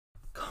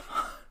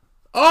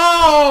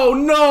Oh,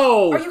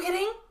 no! Are you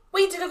kidding?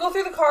 Wait, did it go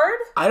through the card?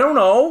 I don't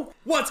know.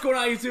 What's going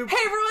on, YouTube? Hey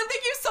everyone,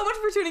 thank you so much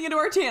for tuning into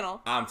our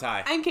channel. I'm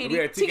Ty. I'm Katie. We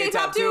are TK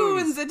Top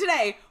Tunes, and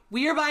today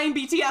we are buying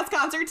BTS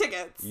concert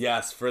tickets.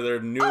 Yes, for their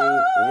new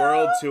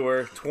World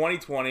Tour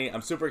 2020.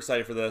 I'm super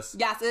excited for this.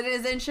 Yes, it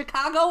is in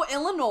Chicago,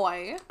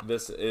 Illinois.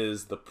 This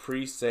is the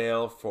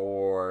pre-sale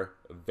for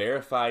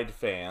verified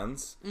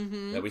fans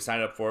that we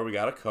signed up for. We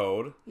got a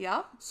code.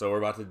 Yep. So we're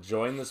about to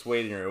join this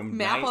waiting room.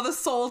 Map of the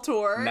Soul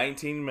Tour.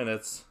 19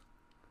 minutes,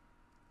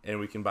 and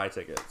we can buy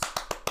tickets.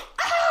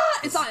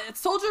 It's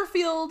Soldier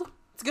Field.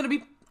 It's gonna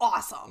be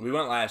awesome. We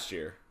went last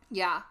year.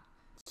 Yeah.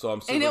 So I'm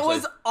super And it excited.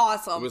 was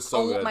awesome. It was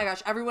so good. Oh my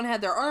gosh, everyone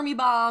had their army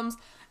bombs.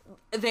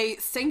 They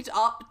synced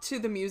up to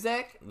the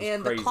music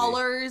and crazy. the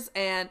colors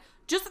and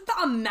just the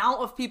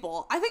amount of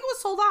people. I think it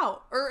was sold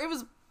out. Or it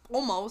was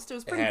almost. It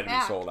was It pretty had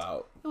packed. to be sold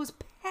out. It was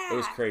packed. It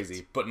was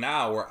crazy. But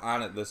now we're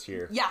on it this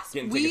year. Yes,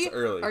 Getting we tickets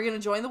early. are going to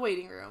join the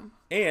waiting room.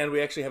 And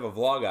we actually have a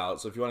vlog out,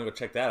 so if you want to go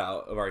check that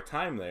out of our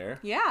time there,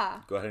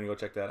 Yeah. go ahead and go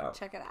check that out.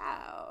 Check it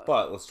out.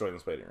 But let's join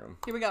this waiting room.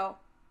 Here we go.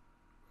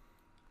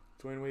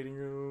 Join waiting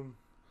room.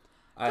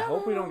 I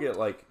hope we don't get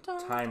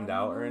timed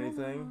out or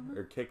anything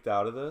or kicked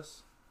out of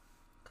this.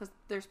 Because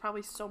there's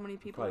probably so many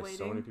people Probably waiting.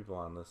 so many people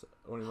on this.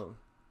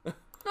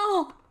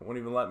 No. Won't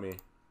even let me.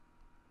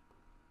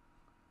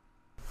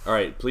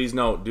 Alright, please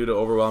note, due to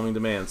overwhelming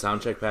demand,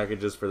 soundcheck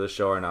packages for this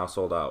show are now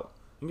sold out.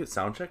 You can get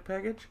soundcheck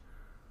package?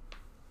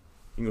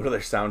 You can go to their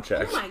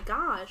soundcheck. Oh my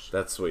gosh.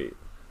 That's sweet.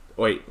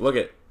 Wait, look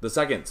at the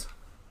seconds.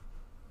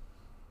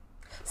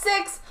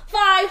 6,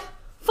 5,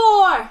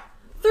 4,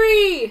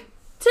 3,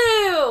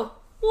 2,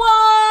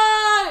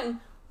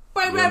 1.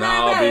 You'll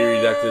now be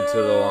redirected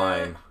to the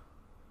line.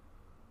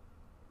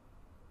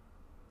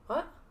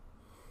 What?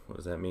 What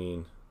does that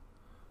mean?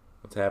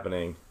 What's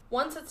happening?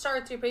 Once it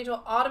starts, your page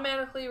will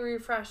automatically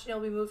refresh and you'll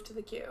be moved to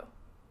the queue.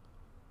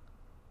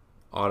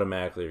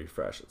 Automatically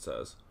refresh, it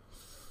says.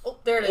 Oh,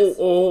 there it is.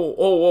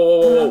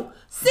 Oh.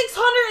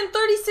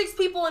 636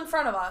 people in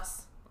front of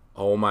us.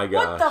 Oh my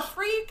gosh. What the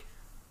freak?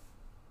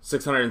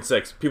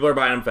 606. People are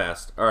buying them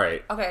fast.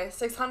 Alright. Okay,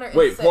 606.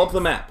 Wait, pull up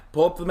the map.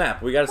 Pull up the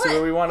map. We gotta see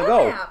where we want to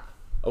go. Map?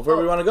 Where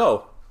we want to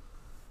go.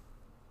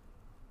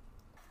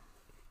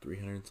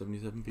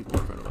 377 people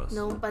in front of us.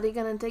 Nobody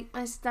gonna take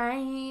my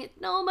sight.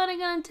 Nobody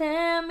gonna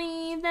tear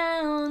me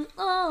down.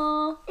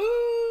 Oh,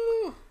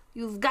 Ooh.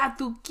 you've got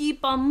to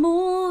keep on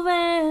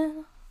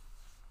moving.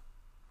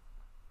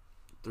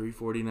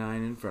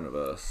 349 in front of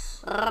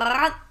us.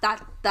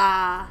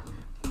 Ra-ta-ta.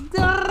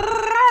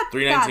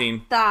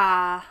 319.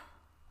 Ra-ta-ta.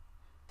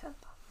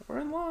 We're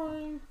in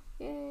line.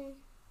 Yay.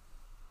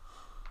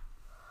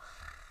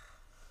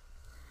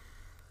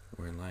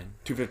 We're in line.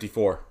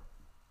 254.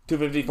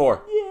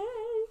 254. Yay.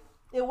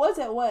 It was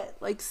at what?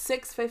 Like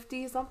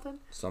 650 something?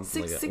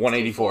 Something like that.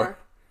 184.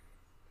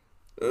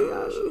 Oh my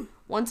gosh.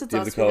 Once it's Do you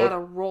have us, the we code?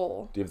 gotta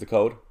roll. Do you have the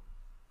code?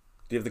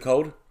 Do you have the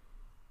code?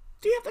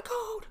 Do you have the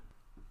code?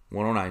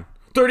 109.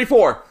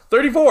 34.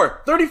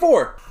 34.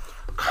 34.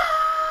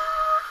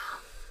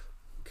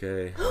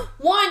 Okay.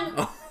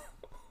 1.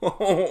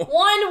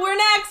 1. We're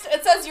next.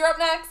 It says you're up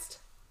next.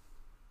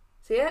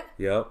 See it?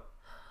 Yep.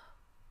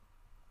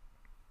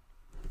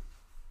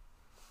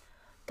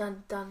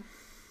 Dun dun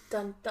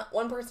dun dun.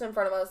 One person in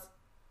front of us.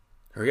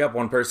 Hurry up,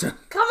 one person.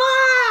 Come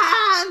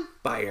on!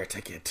 Buy your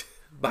ticket.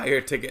 Buy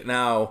your ticket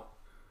now.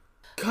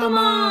 Come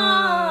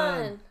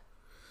on!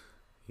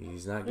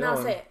 He's not going. Now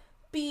say it.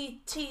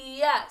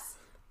 BTS.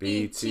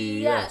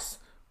 BTS.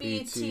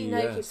 BT.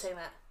 Now you keep saying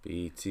that.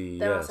 BTS.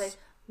 Then I'll say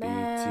BTS.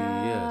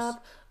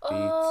 Map of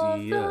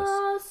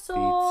the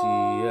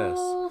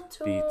Soul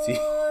Tour.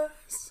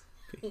 BTS.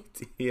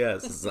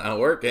 BTS. It's not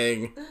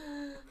working.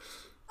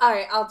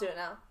 Alright, I'll do it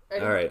now.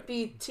 Ready? All right.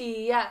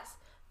 BTS.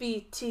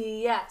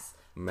 BTS.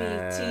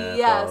 Map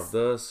BTS. of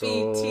the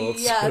Soul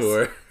BTS.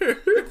 Tour.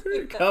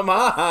 Come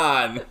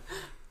on.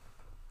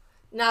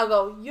 Now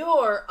go,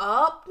 you're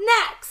up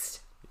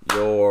next.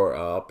 You're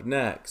up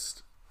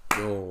next.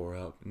 You're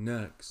up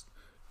next.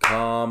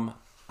 Come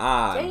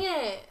on. Dang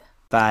it.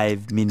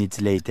 5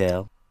 minutes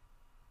later.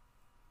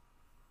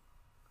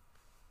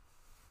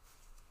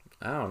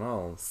 I don't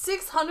know.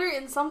 600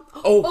 and some.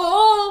 Oh.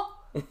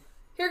 Oh!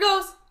 Here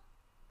goes.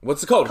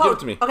 What's the code? Give it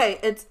to me. Okay,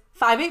 it's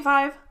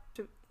 585.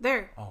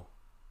 There. Oh,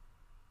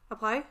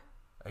 Apply.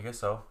 I guess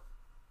so.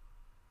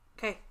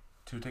 Okay.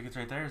 2 tickets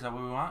right there. Is that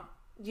what we want?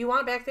 Do you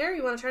want it back there or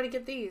you want to try to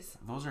get these?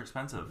 Those are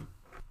expensive.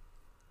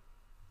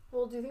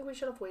 Well, do you think we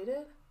should have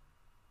waited?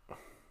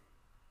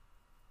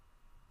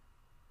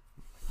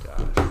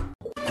 Gosh.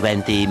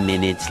 20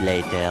 minutes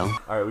later.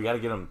 All right, we got to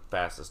get them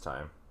fast this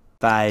time.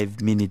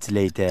 5 minutes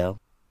later.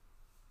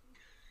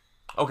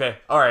 Okay.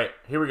 All right.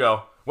 Here we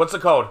go. What's the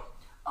code?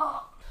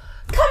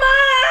 Come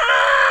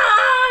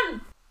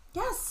on!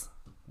 Yes.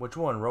 Which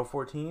one? Row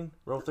 14?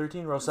 Row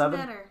 13? Row Doesn't 7?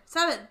 matter.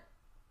 7.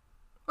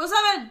 Row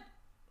 7.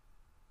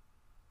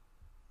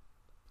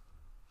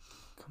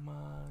 Come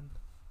on.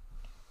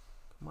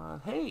 Come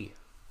on. Hey.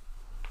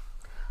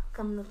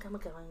 Come on.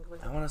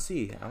 I want to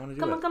see. I want to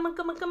do Come it.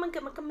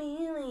 on,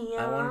 chameleon.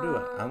 I want to do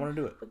it. I want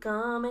to do it. We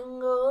come and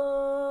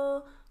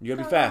go. You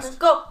gotta be fast.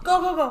 Go.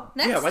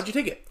 Next. Yeah, why'd you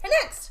take it? And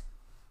next.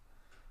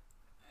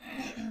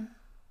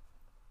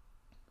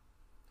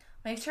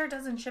 Make sure it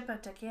doesn't ship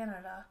it to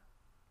Canada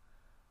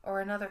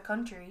or another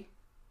country.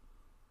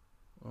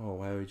 Oh,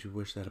 why would you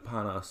wish that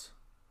upon us?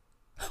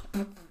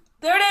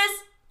 There it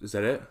is. Is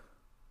that it?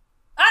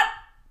 Ah!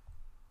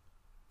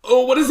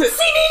 Oh, what is it?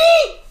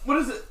 CBD! What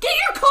is it? Get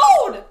your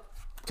code!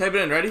 Type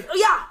it in. Ready? Oh,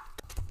 yeah.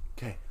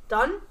 Okay.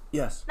 Done?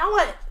 Yes. Now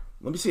what?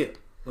 Let me see it.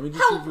 Let me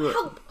just see through it.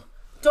 Help.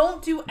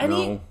 Don't do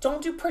any. No.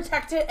 Don't do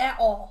protect it at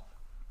all.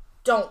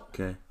 Don't.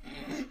 Okay.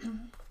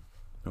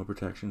 No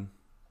protection.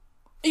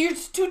 Your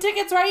 2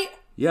 tickets, right?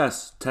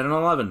 Yes, 10 and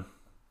 11.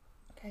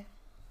 Okay.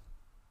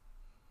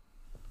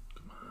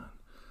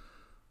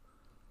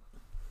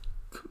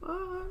 Come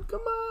on.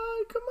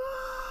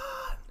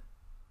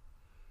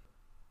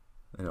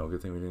 I know,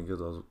 good thing we didn't get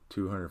those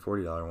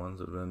 $240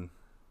 ones. It would have been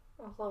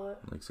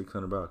like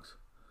 $600.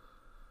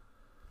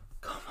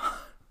 Come on.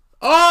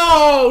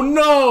 Oh,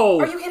 no!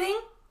 Are you kidding?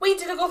 Wait,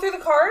 did it go through the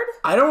card?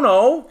 I don't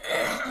know.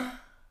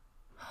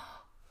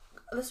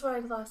 This is what I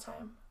did last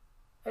time.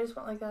 I just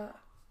went like that.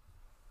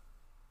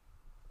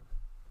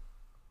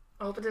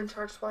 I hope it didn't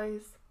charge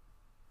twice.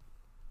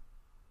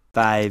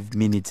 5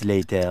 minutes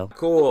later.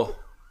 Cool.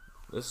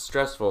 This is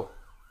stressful.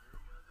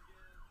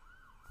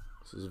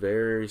 This is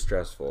very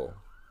stressful.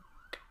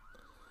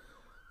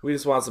 We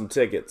just want some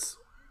tickets.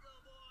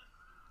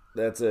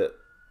 That's it.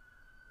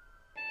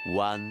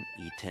 1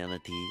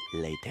 eternity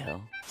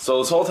later. So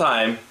this whole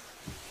time,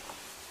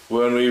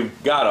 when we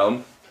got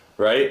them,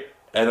 right,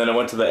 and then it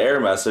went to the error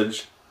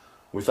message,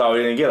 we thought we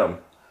didn't get them.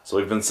 So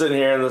we've been sitting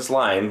here in this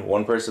line,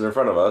 one person in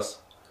front of us,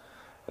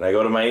 and I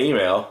go to my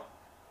email.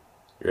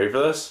 You ready for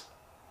this?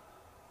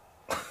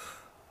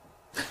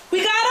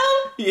 We got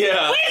him?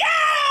 Yeah.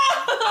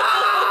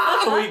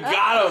 We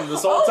got them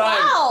this whole time.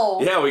 Wow.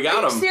 Yeah, we got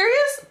Are you them.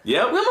 serious?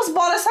 Yep. We almost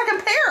bought a second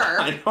pair.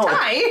 I know.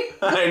 Ty.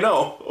 I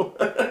know.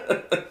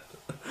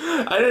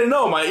 I didn't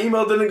know. My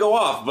email didn't go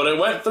off, but it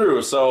went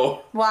through,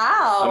 so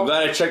Wow. I'm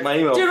glad I checked my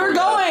email. Dude, we're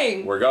before that.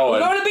 going. We're going. We're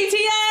going to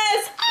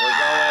BTS. We're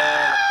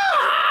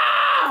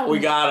going. We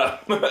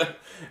got him.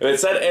 It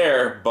said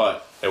air,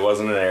 but it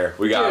wasn't an air.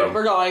 We got Dude, him.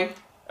 we're going.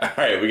 All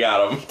right, we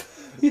got him.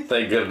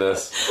 Thank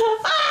goodness.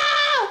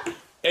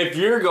 If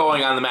you're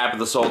going on the Map of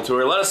the Soul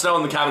tour, let us know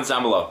in the comments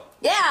down below.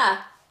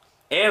 Yeah.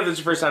 And if it's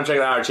your first time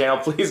checking out our channel,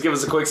 please give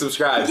us a quick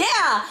subscribe.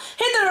 Yeah.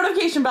 Hit the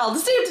notification bell to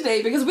stay up to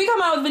date because we come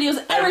out with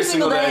videos every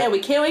single day and we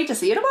can't wait to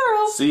see you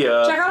tomorrow. See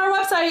ya. Check out our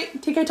website,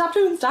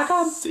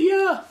 tktoptunes.com. See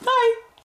ya. Bye.